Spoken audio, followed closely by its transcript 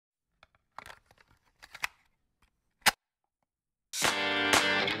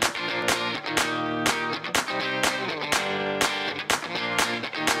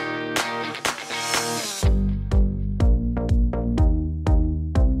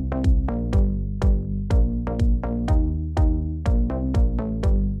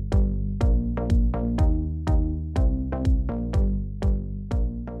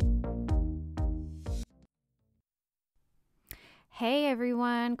Hey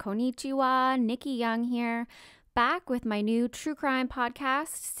everyone, konnichiwa, Nikki Young here, back with my new true crime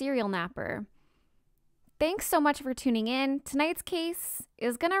podcast, Serial Napper. Thanks so much for tuning in. Tonight's case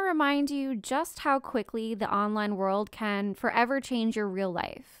is going to remind you just how quickly the online world can forever change your real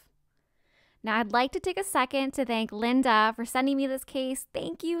life. Now, I'd like to take a second to thank Linda for sending me this case.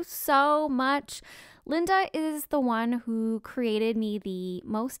 Thank you so much. Linda is the one who created me the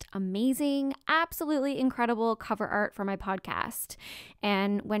most amazing, absolutely incredible cover art for my podcast.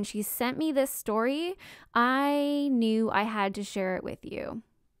 And when she sent me this story, I knew I had to share it with you.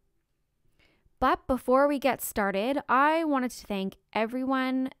 But before we get started, I wanted to thank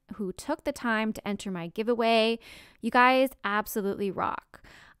everyone who took the time to enter my giveaway. You guys absolutely rock.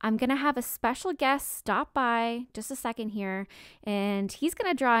 I'm going to have a special guest stop by just a second here, and he's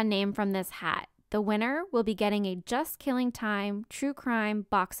going to draw a name from this hat. The winner will be getting a Just Killing Time true crime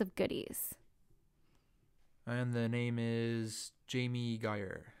box of goodies. And the name is Jamie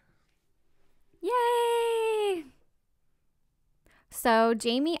Geyer. Yay! So,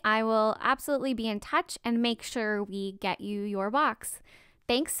 Jamie, I will absolutely be in touch and make sure we get you your box.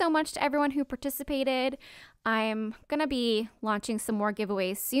 Thanks so much to everyone who participated. I'm going to be launching some more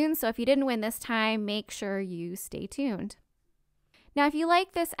giveaways soon, so if you didn't win this time, make sure you stay tuned. Now, if you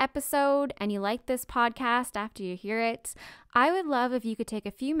like this episode and you like this podcast after you hear it, I would love if you could take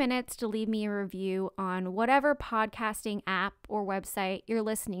a few minutes to leave me a review on whatever podcasting app or website you're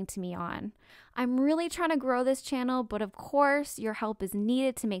listening to me on. I'm really trying to grow this channel, but of course, your help is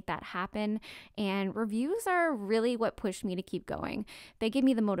needed to make that happen, and reviews are really what pushed me to keep going. They give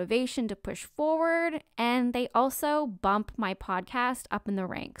me the motivation to push forward, and they also bump my podcast up in the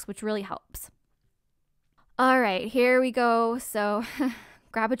ranks, which really helps. All right, here we go. So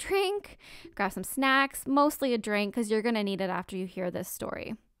grab a drink, grab some snacks, mostly a drink because you're going to need it after you hear this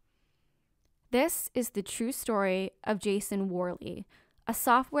story. This is the true story of Jason Worley, a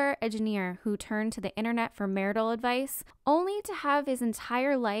software engineer who turned to the internet for marital advice only to have his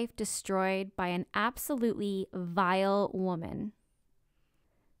entire life destroyed by an absolutely vile woman.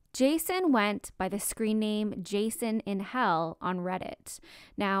 Jason went by the screen name jasoninhell on Reddit.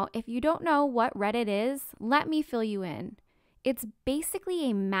 Now, if you don't know what Reddit is, let me fill you in. It's basically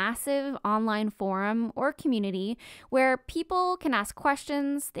a massive online forum or community where people can ask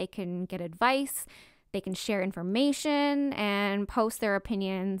questions, they can get advice, they can share information, and post their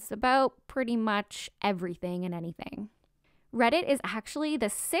opinions about pretty much everything and anything. Reddit is actually the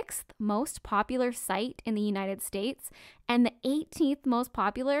 6th most popular site in the United States and the 18th most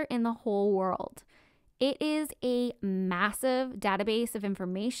popular in the whole world. It is a massive database of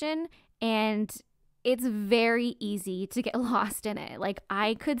information, and it's very easy to get lost in it. Like,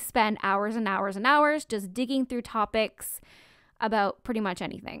 I could spend hours and hours and hours just digging through topics about pretty much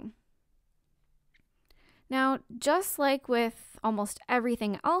anything. Now, just like with almost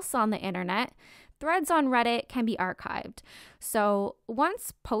everything else on the internet, threads on Reddit can be archived. So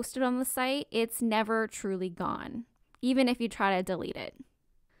once posted on the site, it's never truly gone, even if you try to delete it.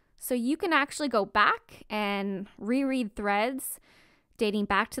 So you can actually go back and reread threads dating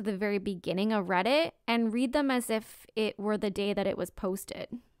back to the very beginning of Reddit and read them as if it were the day that it was posted.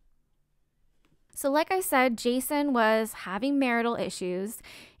 So like I said, Jason was having marital issues,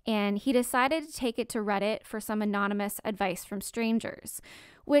 and he decided to take it to Reddit for some anonymous advice from strangers,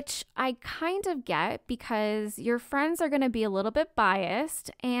 which I kind of get because your friends are going to be a little bit biased,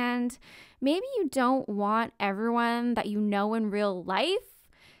 and maybe you don't want everyone that you know in real life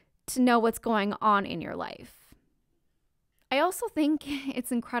to know what's going on in your life. I also think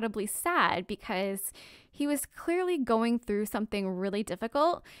it's incredibly sad because he was clearly going through something really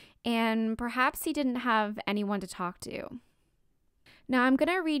difficult, and perhaps he didn't have anyone to talk to. Now, I'm going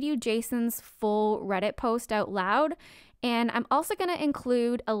to read you Jason's full Reddit post out loud, and I'm also going to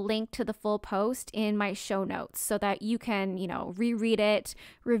include a link to the full post in my show notes so that you can, reread it,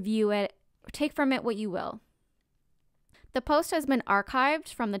 review it, take from it what you will. The post has been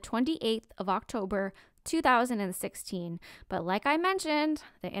archived from the 28th of October, 2016, but like I mentioned,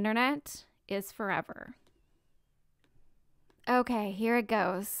 the internet is forever. Okay, here it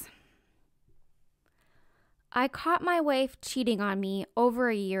goes. I caught my wife cheating on me over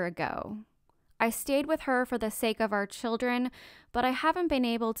a year ago. I stayed with her for the sake of our children, but I haven't been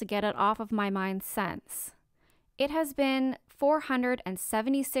able to get it off of my mind since. It has been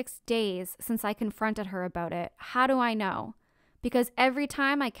 476 days since I confronted her about it. How do I know? Because every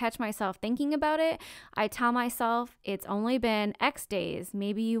time I catch myself thinking about it, I tell myself it's only been X days.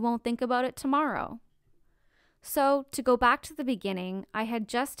 Maybe you won't think about it tomorrow. So, to go back to the beginning, I had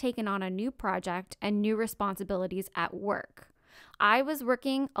just taken on a new project and new responsibilities at work. I was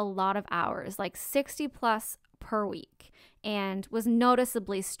working a lot of hours, like 60 plus per week, and was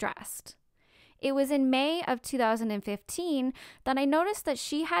noticeably stressed. It was in May of 2015 that I noticed that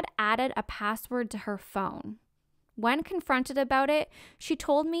she had added a password to her phone. When confronted about it, she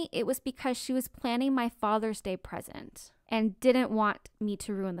told me it was because she was planning my Father's Day present and didn't want me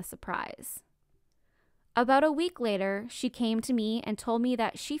to ruin the surprise. About a week later, she came to me and told me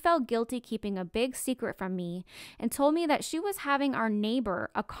that she felt guilty keeping a big secret from me and told me that she was having our neighbor,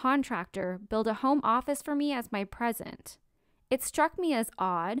 a contractor, build a home office for me as my present. It struck me as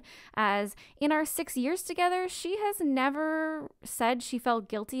odd, as in our 6 years together, she has never said she felt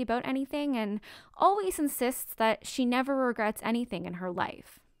guilty about anything and always insists that she never regrets anything in her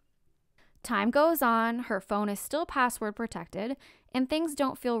life. Time goes on, her phone is still password protected, and things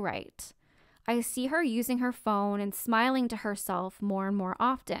don't feel right. I see her using her phone and smiling to herself more and more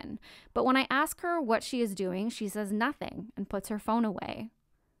often, but when I ask her what she is doing, she says nothing and puts her phone away.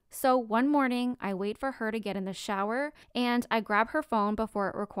 So one morning, I wait for her to get in the shower and I grab her phone before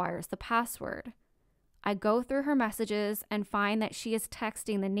it requires the password. I go through her messages and find that she is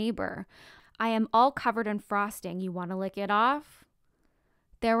texting the neighbor. I am all covered in frosting. You want to lick it off?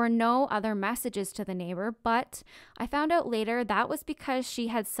 There were no other messages to the neighbor, but I found out later that was because she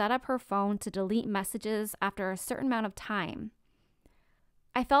had set up her phone to delete messages after a certain amount of time.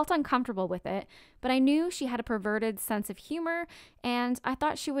 I felt uncomfortable with it, but I knew she had a perverted sense of humor, and I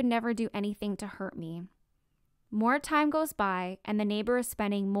thought she would never do anything to hurt me. More time goes by, and the neighbor is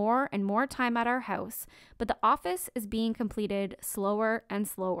spending more and more time at our house, but the office is being completed slower and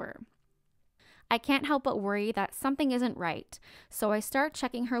slower. I can't help but worry that something isn't right, so I start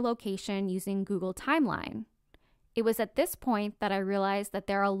checking her location using Google Timeline. It was at this point that I realized that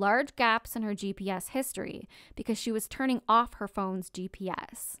there are large gaps in her GPS history because she was turning off her phone's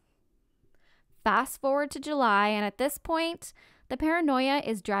GPS. Fast forward to July, and at this point, the paranoia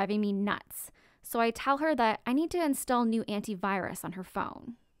is driving me nuts, so I tell her that I need to install new antivirus on her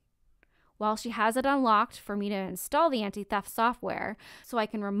phone. While she has it unlocked for me to install the anti-theft software so I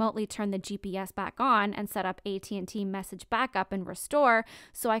can remotely turn the GPS back on and set up AT&T message backup and restore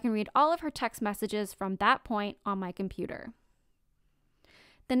so I can read all of her text messages from that point on my computer.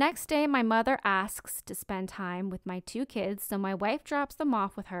 The next day, my mother asks to spend time with my 2 kids, so my wife drops them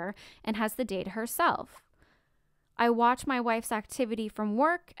off with her and has the day to herself. I watch my wife's activity from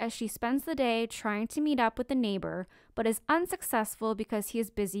work as she spends the day trying to meet up with the neighbor, but is unsuccessful because he is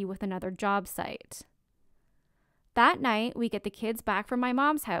busy with another job site. That night, we get the kids back from my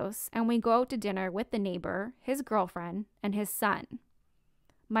mom's house and we go out to dinner with the neighbor, his girlfriend, and his son.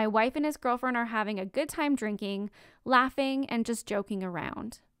 My wife and his girlfriend are having a good time drinking, laughing, and just joking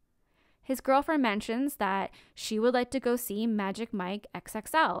around. His girlfriend mentions that she would like to go see Magic Mike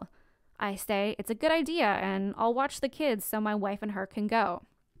XXL. I say it's a good idea and I'll watch the kids so my wife and her can go.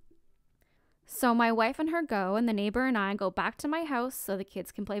 So my wife and her go, and the neighbor and I go back to my house so the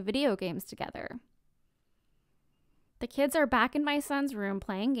kids can play video games together. The kids are back in my son's room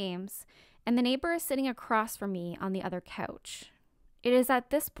playing games, and the neighbor is sitting across from me on the other couch. It is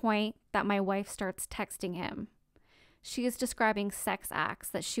at this point that my wife starts texting him. She is describing sex acts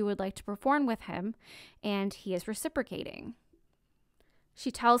that she would like to perform with him, and he is reciprocating. She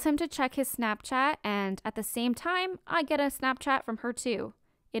tells him to check his Snapchat, and at the same time, I get a Snapchat from her too.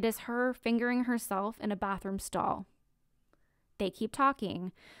 It is her fingering herself in a bathroom stall. They keep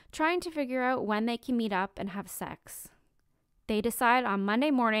talking, trying to figure out when they can meet up and have sex. They decide on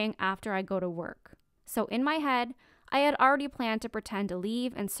Monday morning after I go to work. So in my head, I had already planned to pretend to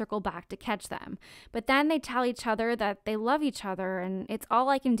leave and circle back to catch them. But then they tell each other that they love each other and it's all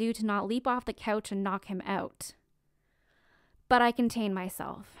I can do to not leap off the couch and knock him out. But I contain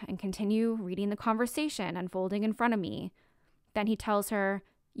myself and continue reading the conversation unfolding in front of me. Then he tells her,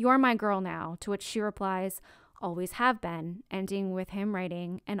 "You're my girl now," to which she replies, "Always have been," ending with him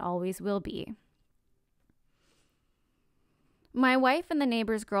writing, "and always will be." My wife and the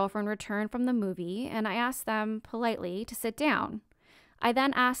neighbor's girlfriend return from the movie, and I ask them politely to sit down. I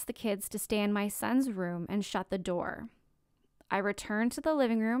then ask the kids to stay in my son's room and shut the door. I return to the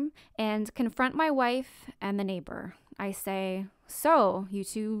living room and confront my wife and the neighbor. I say, "So, you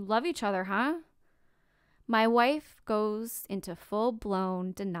two love each other, huh?" My wife goes into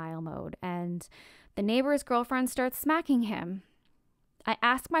full-blown denial mode, and the neighbor's girlfriend starts smacking him. I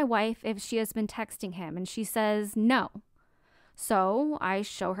ask my wife if she has been texting him, and she says no. So I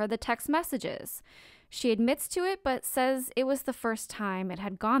show her the text messages. She admits to it, but says it was the first time it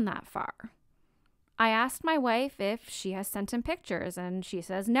had gone that far. I asked my wife if she has sent him pictures, and she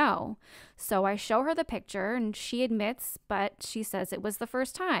says no. So I show her the picture, and she admits, but she says it was the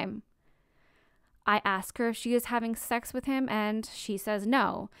first time. I ask her if she is having sex with him, and she says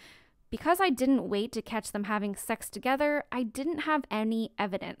no. Because I didn't wait to catch them having sex together, I didn't have any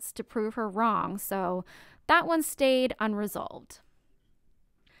evidence to prove her wrong, so that one stayed unresolved.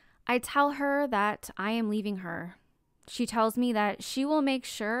 I tell her that I am leaving her. She tells me that she will make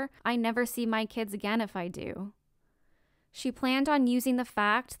sure I never see my kids again if I do. She planned on using the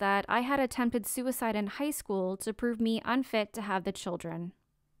fact that I had attempted suicide in high school to prove me unfit to have the children.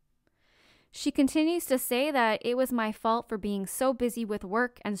 She continues to say that it was my fault for being so busy with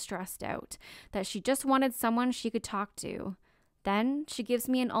work and stressed out, that she just wanted someone she could talk to. Then she gives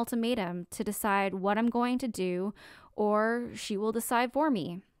me an ultimatum to decide what I'm going to do, or she will decide for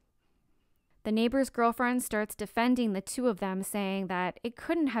me. The neighbor's girlfriend starts defending the two of them, saying that it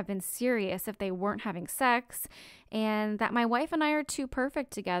couldn't have been serious if they weren't having sex, and that my wife and I are too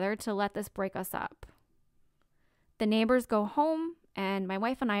perfect together to let this break us up. The neighbors go home, and my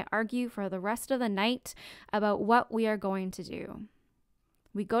wife and I argue for the rest of the night about what we are going to do.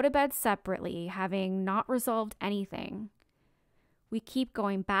 We go to bed separately, having not resolved anything. We keep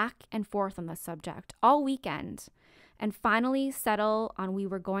going back and forth on the subject all weekend, and finally settle on we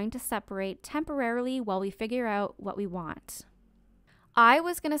were going to separate temporarily while we figure out what we want. I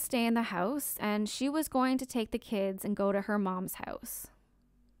was going to stay in the house, and she was going to take the kids and go to her mom's house.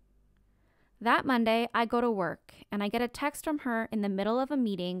 That Monday, I go to work, and I get a text from her in the middle of a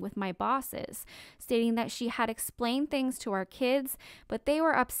meeting with my bosses, stating that she had explained things to our kids, but they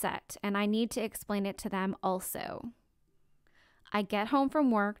were upset, and I need to explain it to them also. I get home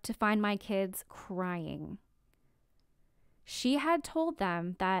from work to find my kids crying. She had told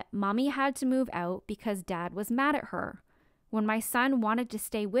them that mommy had to move out because dad was mad at her. When my son wanted to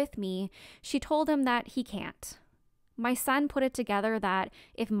stay with me, she told him that he can't. My son put it together that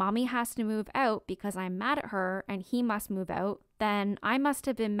if mommy has to move out because I'm mad at her and he must move out, then I must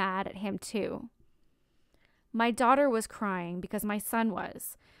have been mad at him too. My daughter was crying because my son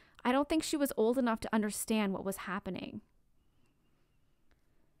was. I don't think she was old enough to understand what was happening.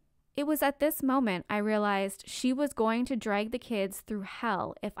 It was at this moment I realized she was going to drag the kids through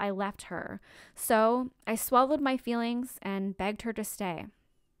hell if I left her, so I swallowed my feelings and begged her to stay.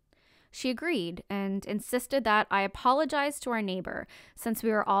 She agreed and insisted that I apologize to our neighbor, since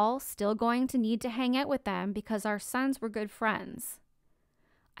we were all still going to need to hang out with them because our sons were good friends.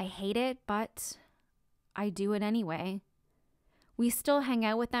 I hate it, but I do it anyway. We still hang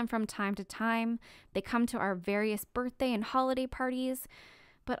out with them from time to time. They come to our various birthday and holiday parties,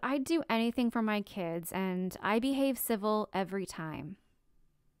 but I'd do anything for my kids, and I behave civil every time.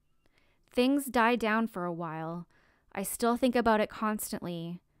 Things die down for a while. I still think about it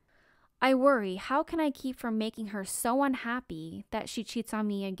constantly. I worry, how can I keep from making her so unhappy that she cheats on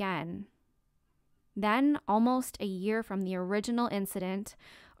me again? Then, almost a year from the original incident,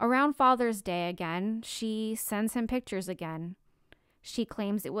 around Father's Day again, she sends him pictures again. She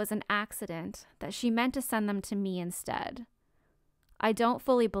claims it was an accident, that she meant to send them to me instead. I don't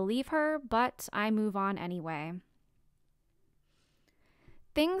fully believe her, but I move on anyway.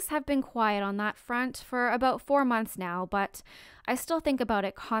 Things have been quiet on that front for about 4 months now, but I still think about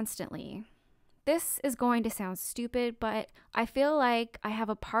it constantly. This is going to sound stupid, but I feel like I have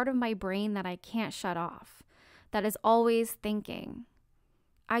a part of my brain that I can't shut off, that is always thinking.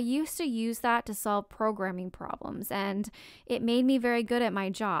 I used to use that to solve programming problems, and it made me very good at my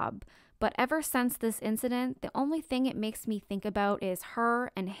job. But ever since this incident, the only thing it makes me think about is her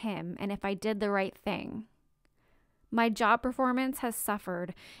and him, and if I did the right thing. My job performance has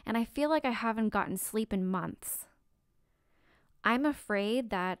suffered, and I feel like I haven't gotten sleep in months. I'm afraid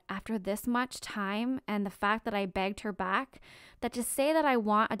that after this much time and the fact that I begged her back, that to say that I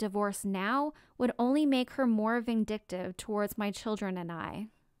want a divorce now would only make her more vindictive towards my children and I.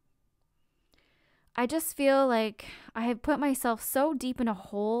 I just feel like I have put myself so deep in a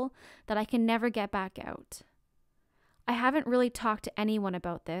hole that I can never get back out. I haven't really talked to anyone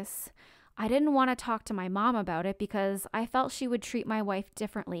about this. I didn't want to talk to my mom about it because I felt she would treat my wife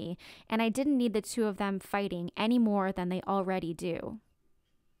differently, and I didn't need the two of them fighting any more than they already do.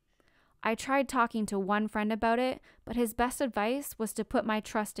 I tried talking to one friend about it, but his best advice was to put my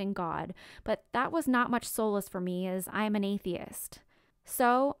trust in God, but that was not much solace for me as I am an atheist.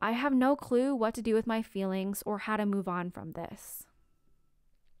 So I have no clue what to do with my feelings or how to move on from this.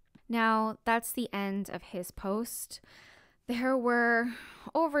 Now, that's the end of his post. There were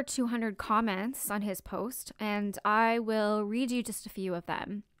over 200 comments on his post, and I will read you just a few of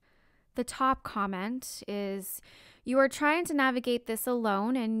them. The top comment is, "You are trying to navigate this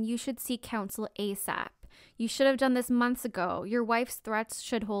alone, and you should seek counsel ASAP. You should have done this months ago. Your wife's threats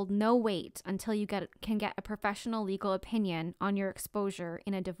should hold no weight until you can get a professional legal opinion on your exposure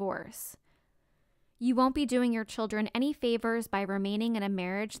in a divorce. You won't be doing your children any favors by remaining in a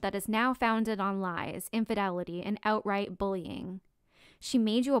marriage that is now founded on lies, infidelity, and outright bullying. She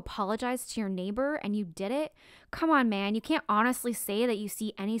made you apologize to your neighbor and you did it? Come on, man. You can't honestly say that you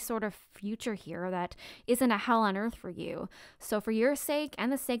see any sort of future here that isn't a hell on earth for you. So for your sake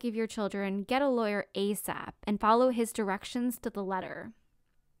and the sake of your children, get a lawyer ASAP and follow his directions to the letter.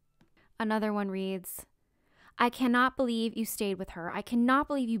 Another one reads, I cannot believe you stayed with her. I cannot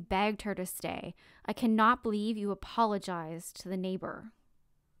believe you begged her to stay. I cannot believe you apologized to the neighbor.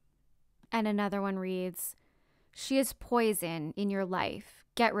 And another one reads, she is poison in your life.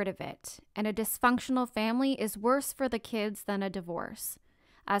 Get rid of it. And a dysfunctional family is worse for the kids than a divorce.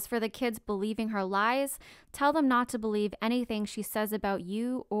 As for the kids believing her lies, tell them not to believe anything she says about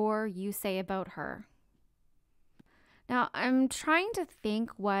you or you say about her. Now, I'm trying to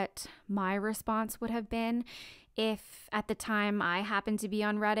think what my response would have been if at the time I happened to be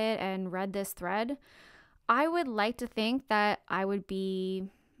on Reddit and read this thread. I would like to think that I would be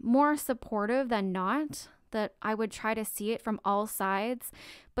more supportive than not, that I would try to see it from all sides.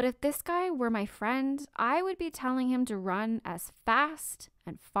 But if this guy were my friend, I would be telling him to run as fast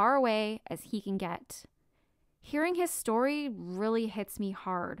and far away as he can get. Hearing his story really hits me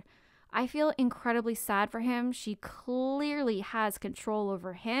hard. I feel incredibly sad for him. She clearly has control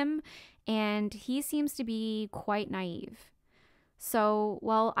over him, and he seems to be quite naive. So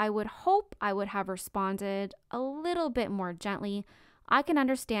while I would hope I would have responded a little bit more gently, I can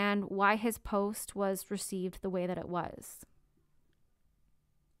understand why his post was received the way that it was.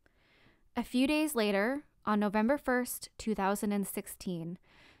 A few days later, on November 1st, 2016,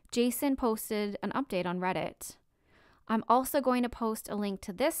 Jason posted an update on Reddit. I'm also going to post a link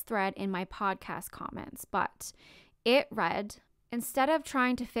to this thread in my podcast comments, but it read, instead of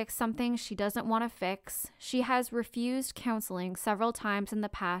trying to fix something she doesn't want to fix, she has refused counseling several times in the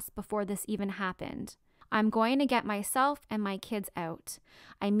past before this even happened. I'm going to get myself and my kids out.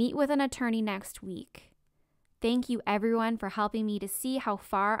 I meet with an attorney next week. Thank you everyone for helping me to see how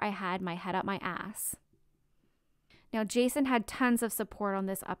far I had my head up my ass. Now, Jason had tons of support on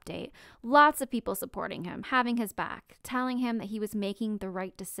this update. Lots of people supporting him, having his back, telling him that he was making the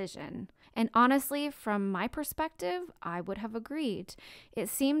right decision. And honestly, from my perspective, I would have agreed. It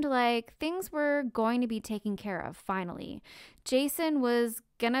seemed like things were going to be taken care of, finally. Jason was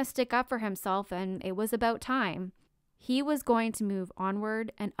gonna stick up for himself, and it was about time. He was going to move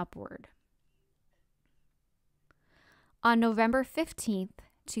onward and upward. On November 15th,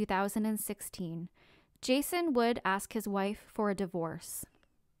 2016, Jason would ask his wife for a divorce.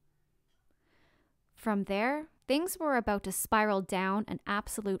 From there, things were about to spiral down an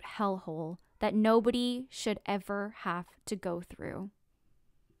absolute hellhole that nobody should ever have to go through.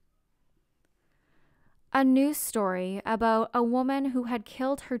 A news story about a woman who had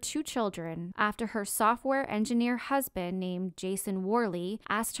killed her 2 children after her software engineer husband named Jason Worley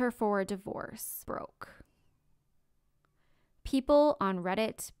asked her for a divorce broke. People on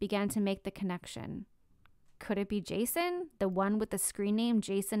Reddit began to make the connection. Could it be Jason, the one with the screen name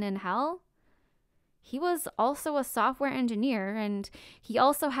jasoninhell? He was also a software engineer, and he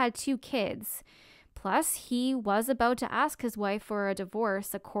also had 2 kids. Plus, he was about to ask his wife for a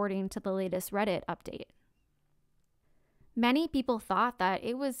divorce, according to the latest Reddit update. Many people thought that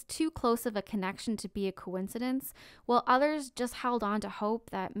it was too close of a connection to be a coincidence, while others just held on to hope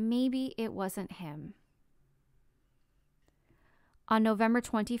that maybe it wasn't him. On November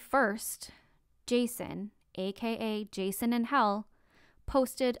 21st, Jason, aka jasoninhell,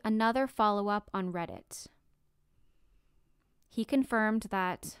 posted another follow-up on Reddit. He confirmed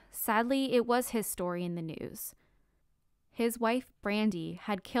that, sadly, it was his story in the news. His wife, Brandy,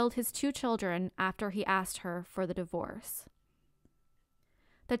 had killed his 2 children after he asked her for the divorce.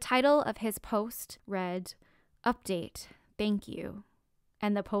 The title of his post read, "Update, thank you,"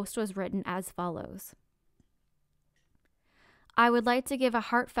 and the post was written as follows. I would like to give a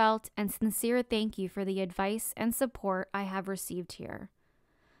heartfelt and sincere thank you for the advice and support I have received here.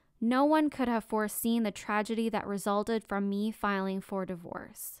 No one could have foreseen the tragedy that resulted from me filing for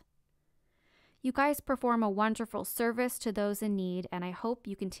divorce. You guys perform a wonderful service to those in need, and I hope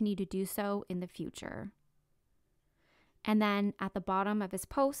you continue to do so in the future. And then at the bottom of his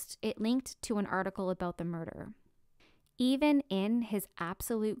post, it linked to an article about the murder. Even in his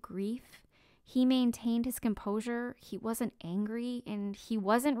absolute grief, he maintained his composure, he wasn't angry, and he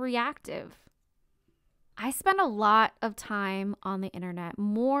wasn't reactive. I spend a lot of time on the internet,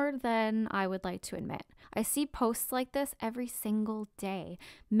 more than I would like to admit. I see posts like this every single day.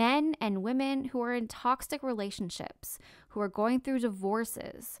 Men and women who are in toxic relationships, who are going through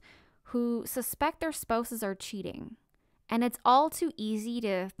divorces, who suspect their spouses are cheating. And it's all too easy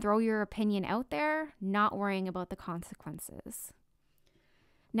to throw your opinion out there, not worrying about the consequences.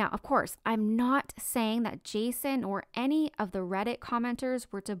 Now, of course, I'm not saying that Jason or any of the Reddit commenters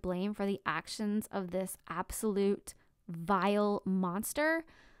were to blame for the actions of this absolute vile monster.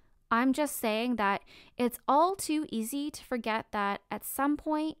 I'm just saying that it's all too easy to forget that at some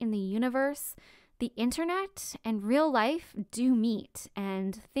point in the universe, the internet and real life do meet,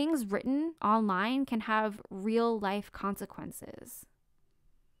 and things written online can have real life consequences.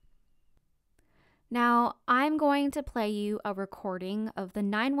 Now, I'm going to play you a recording of the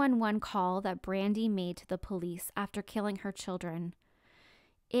 911 call that Brandy made to the police after killing her children.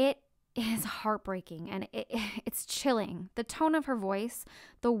 It is heartbreaking and it's chilling. The tone of her voice,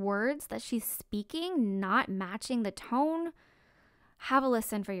 the words that she's speaking not matching the tone. Have a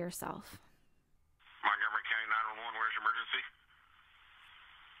listen for yourself. Montgomery County 911, where's your emergency?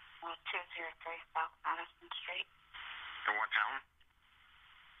 203 South Madison Street. In what town?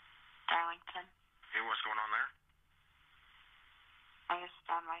 Darlington. Hey, what's going on there? I just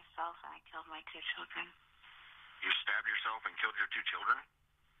stabbed myself and I killed my 2 children. You stabbed yourself and killed your 2 children?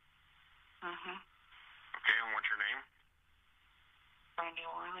 Mm-hmm. Okay, and what's your name? Brandy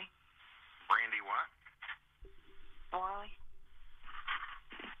Worley. Brandy what? Worley.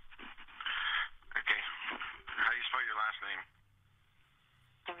 Okay. How do you spell your last name?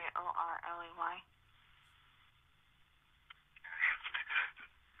 Worley.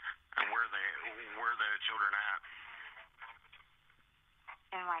 And where are the children at?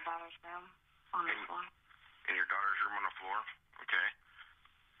 In my daughter's room on the floor. In your daughter's room on the floor? Okay.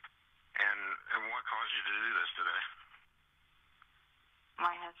 And what caused you to do this today?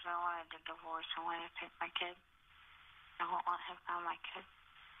 My husband wanted a divorce and wanted to take my kid. I won't let him have my kid.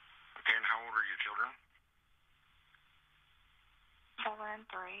 Okay, and how old are your children? 7 and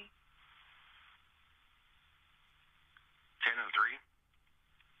 3. 10 and 3?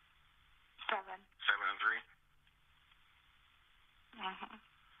 7. 7 and 3? Mm-hmm.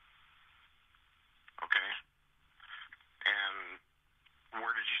 Okay. And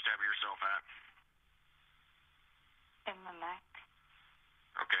where did you stab yourself at? In the neck.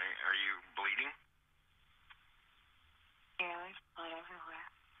 Okay. Are you bleeding? Yeah, there's blood everywhere.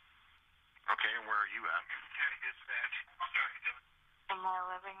 Okay, and where are you at? In my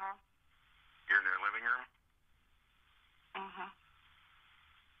living room. You're in your living room? Mm-hmm.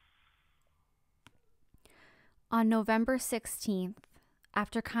 On November 16th,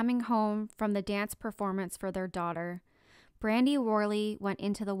 after coming home from the dance performance for their daughter, Brandy Worley went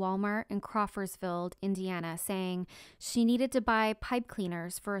into the Walmart in Crawfordsville, Indiana, saying she needed to buy pipe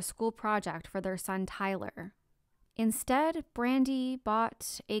cleaners for a school project for their son Tyler. Instead, Brandy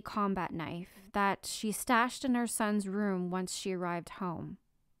bought a combat knife that she stashed in her son's room once she arrived home.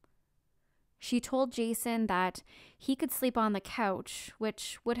 She told Jason that he could sleep on the couch,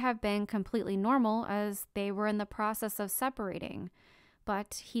 which would have been completely normal as they were in the process of separating,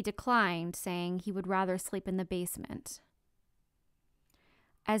 but he declined, saying he would rather sleep in the basement.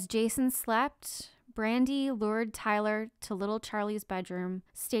 As Jason slept, Brandy lured Tyler to little Charlie's bedroom,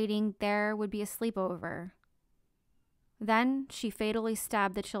 stating there would be a sleepover. Then she fatally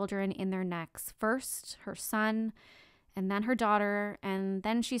stabbed the children in their necks, first her son, and then her daughter, and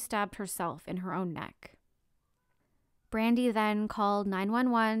then she stabbed herself in her own neck. Brandy then called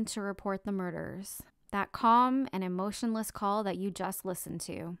 911 to report the murders, that calm and emotionless call that you just listened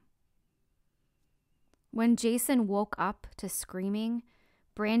to. When Jason woke up to screaming,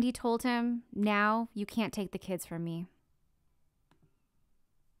 Brandy told him, "Now you can't take the kids from me."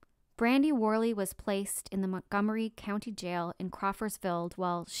 Brandy Worley was placed in the Montgomery County Jail in Crawfordsville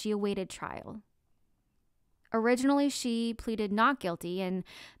while she awaited trial. Originally, she pleaded not guilty, and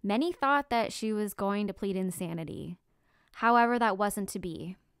many thought that she was going to plead insanity. However, that wasn't to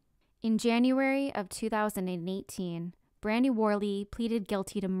be. In January of 2018, Brandy Worley pleaded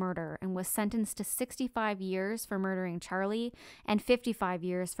guilty to murder and was sentenced to 65 years for murdering Charlie and 55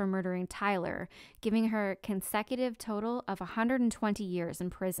 years for murdering Tyler, giving her a consecutive total of 120 years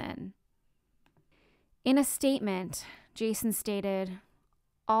in prison. In a statement, Jason stated,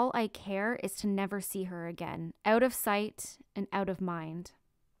 "All I care is to never see her again, out of sight and out of mind."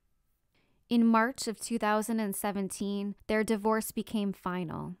 In March of 2017, their divorce became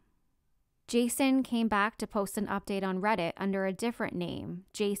final. Jason came back to post an update on Reddit under a different name,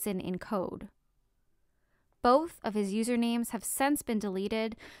 Jason in Code. Both of his usernames have since been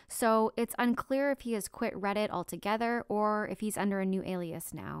deleted, so it's unclear if he has quit Reddit altogether or if he's under a new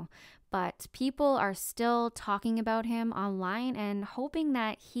alias now. But people are still talking about him online and hoping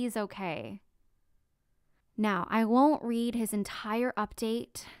that he's okay. Now, I won't read his entire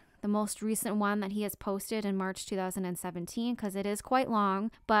update the most recent one that he has posted in March 2017 because it is quite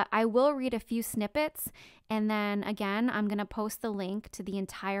long, but I will read a few snippets, and then again, I'm going to post the link to the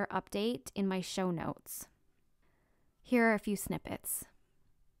entire update in my show notes. Here are a few snippets.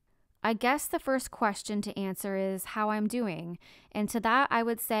 I guess the first question to answer is how I'm doing, and to that I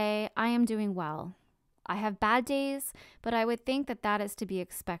would say I am doing well. I have bad days, but I would think that that is to be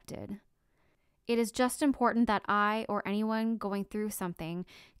expected. It is just important that I or anyone going through something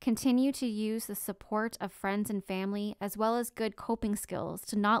continue to use the support of friends and family as well as good coping skills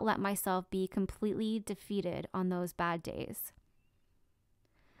to not let myself be completely defeated on those bad days.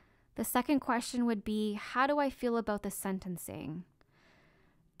 The second question would be, how do I feel about the sentencing?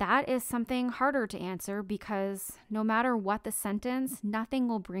 That is something harder to answer because no matter what the sentence, nothing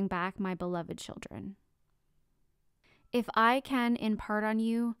will bring back my beloved children. If I can impart on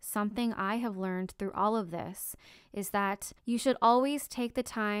you something I have learned through all of this, is that you should always take the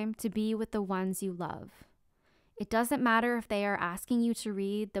time to be with the ones you love. It doesn't matter if they are asking you to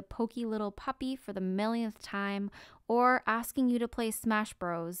read The Pokey Little Puppy for the millionth time or asking you to play Smash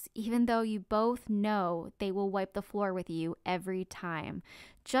Bros, even though you both know they will wipe the floor with you every time.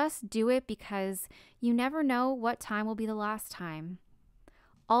 Just do it because you never know what time will be the last time.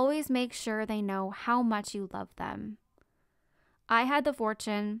 Always make sure they know how much you love them. I had the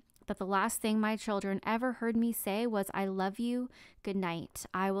fortune that the last thing my children ever heard me say was, I love you, good night,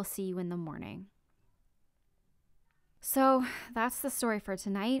 I will see you in the morning. So that's the story for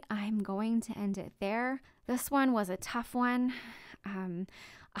tonight. I'm going to end it there. This one was a tough one.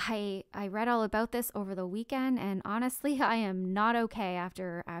 I read all about this over the weekend, and honestly, I am not okay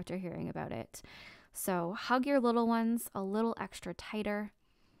after hearing about it. So hug your little ones a little extra tighter.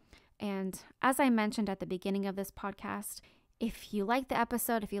 And as I mentioned at the beginning of this podcast, if you like the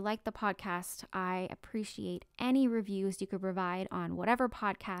episode, if you like the podcast, I appreciate any reviews you could provide on whatever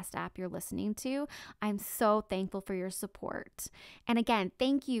podcast app you're listening to. I'm so thankful for your support. And again,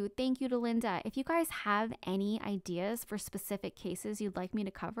 thank you to Linda. If you guys have any ideas for specific cases you'd like me to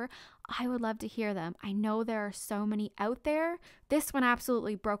cover, I would love to hear them. I know there are so many out there. This one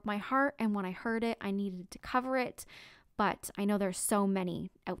absolutely broke my heart, and when I heard it, I needed to cover it. But I know there's so many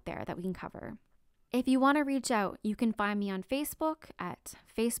out there that we can cover. If you want to reach out, you can find me on Facebook at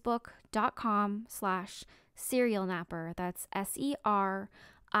facebook.com/serialnapper. That's SERIALNAPPER.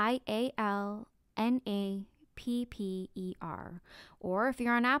 Or if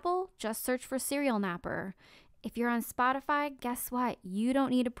you're on Apple, just search for Serial Napper. If you're on Spotify, guess what? You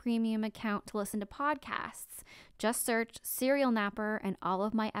don't need a premium account to listen to podcasts. Just search Serial Napper and all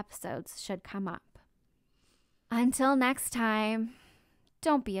of my episodes should come up. Until next time,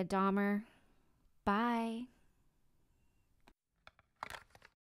 don't be a Dahmer. Bye.